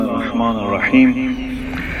الرحمن الرحيم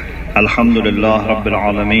الحمد لله رب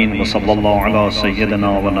العالمين وصلى الله على سيدنا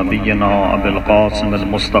ونبينا أبي القاسم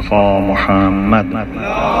المصطفى محمد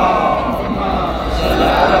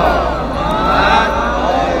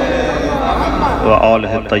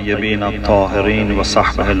وآله الطيبين الطاهرين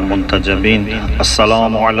وصحبه المنتجبين.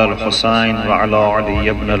 السلام على الحسين وعلى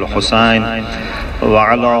علي بن الحسين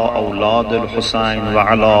وعلى أولاد الحسين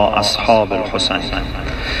وعلى أصحاب الحسين.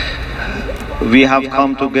 We have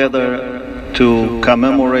come together to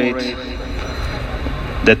commemorate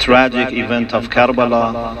the tragic event of Karbala,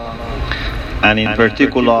 and in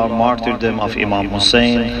particular martyrdom of Imam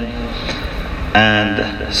Hussein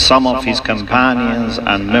and some of his companions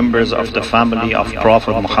and members of the family of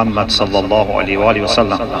Prophet Muhammad sallallahu alaihi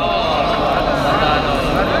wasallam.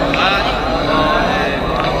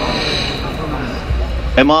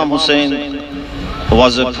 Imam Hussein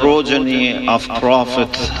was a progeny of Prophet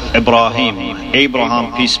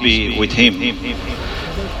Abraham, peace be with him.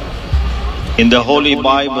 In the Holy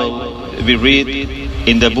Bible, we read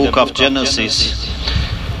in the book of Genesis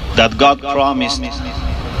that God promised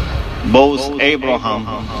both Abraham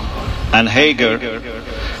and Hagar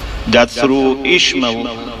that through Ishmael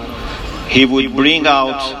he would bring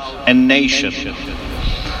out a nation.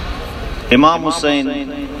 Imam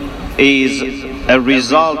Hussein is a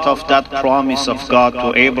result of that promise of God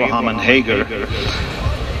to Abraham and Hagar.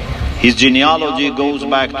 His genealogy goes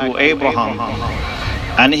back to Abraham,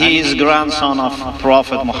 and he is grandson of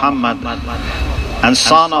Prophet Muhammad and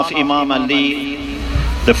son of Imam Ali,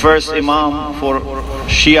 the first Imam for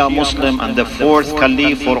Shia Muslim and the fourth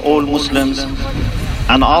Caliph for all Muslims,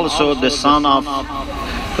 and also the son of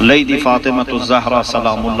Lady Fatima Zahra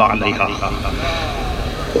Salamullah alayha.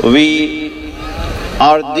 We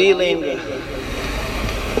are dealing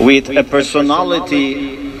with a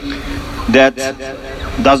personality that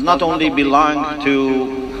does not only belong to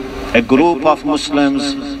a group of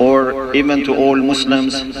Muslims or even to all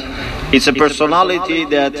Muslims. It's a personality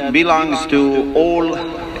that belongs to all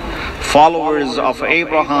followers of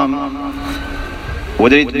Abraham,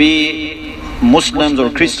 whether it be Muslims or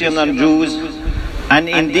Christians and Jews, and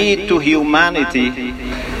indeed to humanity,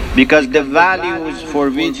 because the values for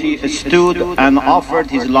which he stood and offered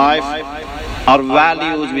his life are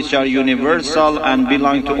values which are universal and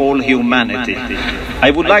belong to all humanity.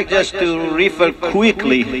 I would like just to refer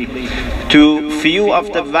quickly to few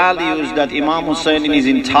of the values that Imam Hussein in his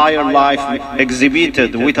entire life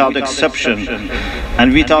exhibited without exception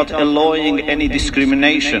and without allowing any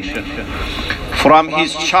discrimination. From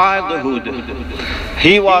his childhood,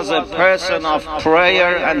 he was a person of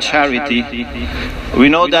prayer and charity. We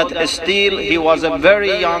know that still he was a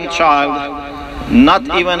very young child, not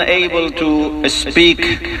even able to speak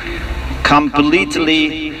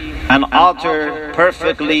completely and utter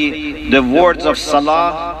perfectly the words of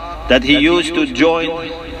Salah, that he used to join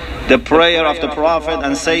the prayer of the Prophet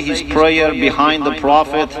and say his prayer behind the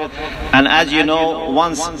Prophet. And as you know,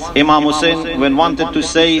 once Imam Hussein, when wanted to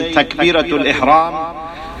say Takbiratul Ihram,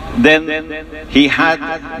 then he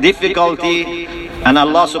had difficulty, and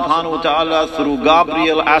Allah subhanahu wa ta'ala through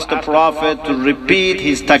Gabriel asked the Prophet to repeat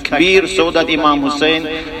his takbir so that Imam Hussein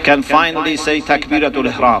can finally say Takbiratul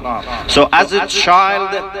Ihram. So as a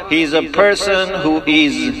child, he is a person who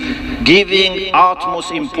is giving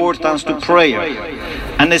utmost importance to prayer.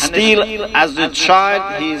 And still as a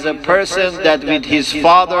child, he is a person that with his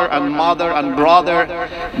father and mother and brother,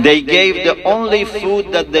 they gave the only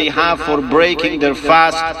food that they have for breaking their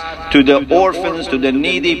fast to the orphans, to the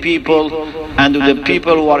needy people, and to the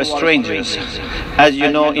people who are strangers, as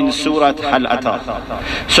you know in Surah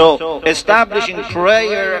Al-Ata. So establishing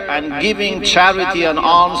prayer and giving charity and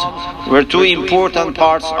alms were two important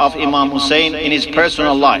parts of Imam Hussein in his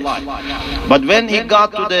personal life. But when he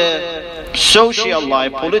got to the social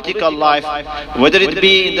life, political life, whether it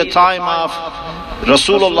be in the time of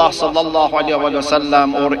Rasulullah sallallahu alaihi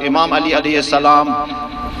wasallam or Imam Ali alayhi salam,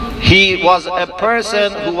 he was a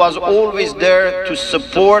person who was always there to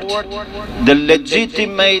support the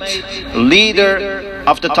legitimate leader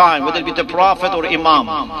of the time, whether it be the Prophet or Imam.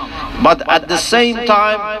 But at the same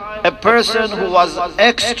time, a person who was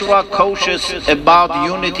extra cautious about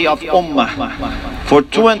unity of Ummah. For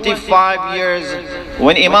 25 years,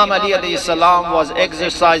 when Imam Ali alayhi salam was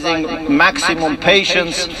exercising maximum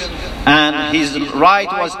patience and his right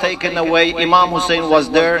was taken away, Imam Hussein was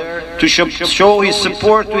there to show his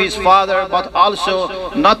support to his father, but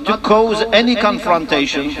also not to cause any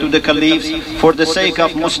confrontation to the caliphs for the sake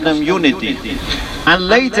of Muslim unity. And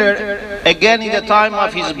later, again in the time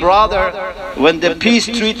of his brother, when the peace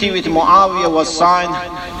treaty with Muawiyah was signed,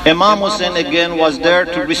 Imam Hussein again was there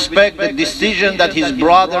to respect the decision that his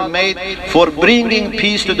brother made for bringing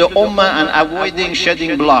peace to the Ummah and avoiding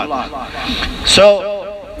shedding blood. So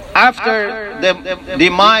after the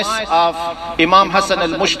demise of Imam Hassan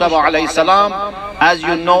al-Mujtaba alayhi salam, as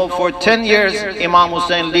you know, for 10 years Imam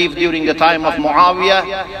Hussein lived during the time of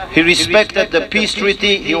Muawiyah. He respected the peace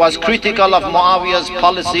treaty. He was critical of Muawiyah's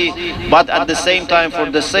policy, but at the same time,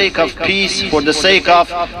 for the sake of peace, for the sake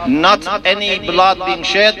of not any blood being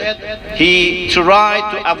shed, he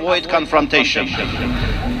tried to avoid confrontation.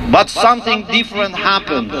 But something different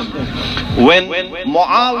happened when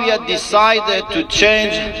Muawiyah decided to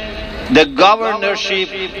change the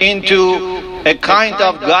governorship into a kind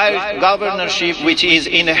of governorship which is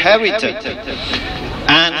inherited.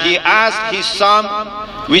 And he asked his son,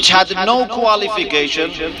 which had no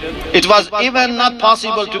qualification, it was even not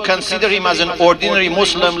possible to consider him as an ordinary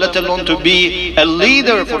Muslim, let alone to be a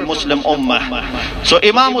leader for Muslim Ummah. So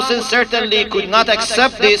Imam Hussein certainly could not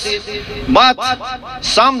accept this, but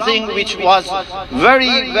something which was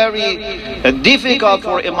very, very difficult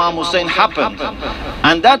for Imam Hussein happened.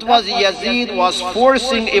 And that was Yazid was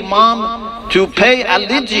forcing Imam to pay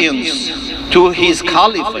allegiance to his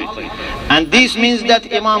caliphate. And this means that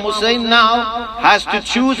Imam Hussein now has to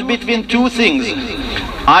choose between two things: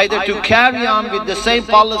 either to carry on with the same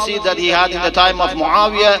policy that he had in the time of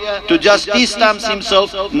Muawiyah, to just distance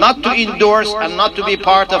himself, not to endorse and not to be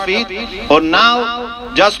part of it, or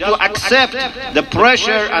now just to accept the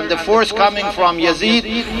pressure and the force coming from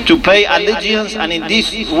Yazid to pay allegiance, and in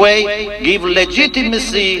this way give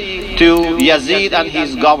legitimacy to Yazid and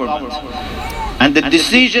his government. And the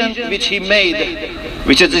decision which he made,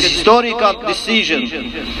 which is a historical decision,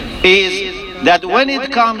 is that when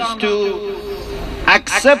it comes to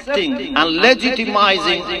accepting and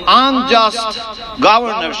legitimizing unjust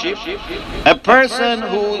governorship, a person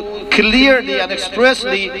who clearly and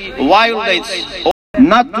expressly violates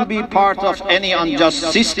not to be part of any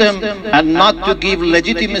unjust system and not to give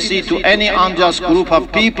legitimacy to any unjust group of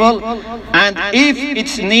people, and if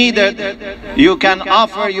it's needed, you can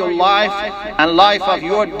offer your life and life of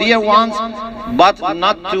your dear ones, but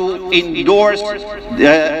not to endorse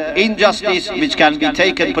the injustice which can be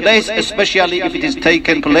taken place, especially if it is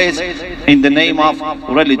taken place in the name of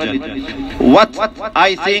religion. What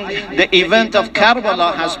I think the event of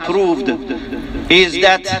Karbala has proved is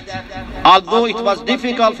that although it was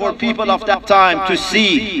difficult for people of that time to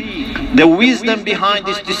see the wisdom behind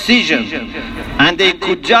this decision, and they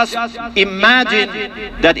could just imagine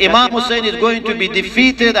that Imam Hussein is going to be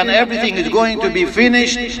defeated and everything is going to be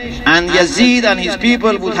finished and Yazid and his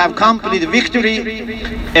people would have complete victory,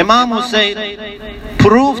 Imam Hussein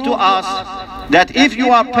proved to us that if you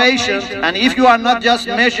are patient and if you are not just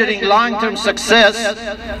measuring long-term success,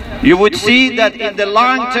 you would see that in the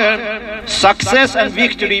long term, success and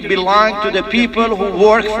victory belong to the people who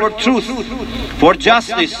work for truth, for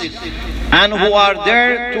justice, and who are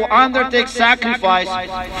there to undertake sacrifice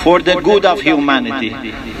for the good of humanity.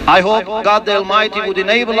 I hope God the Almighty would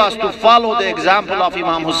enable us to follow the example of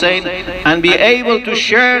Imam Hussein and be able to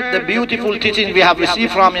share the beautiful teaching we have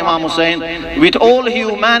received from Imam Hussein with all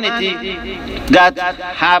humanity that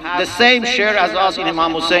have the same share as us in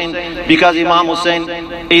Imam Hussein, because Imam Hussein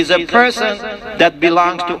is a person that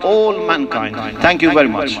belongs to all mankind. Thank you very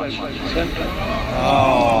much.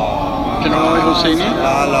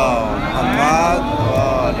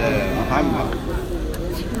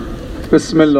 Bismillah.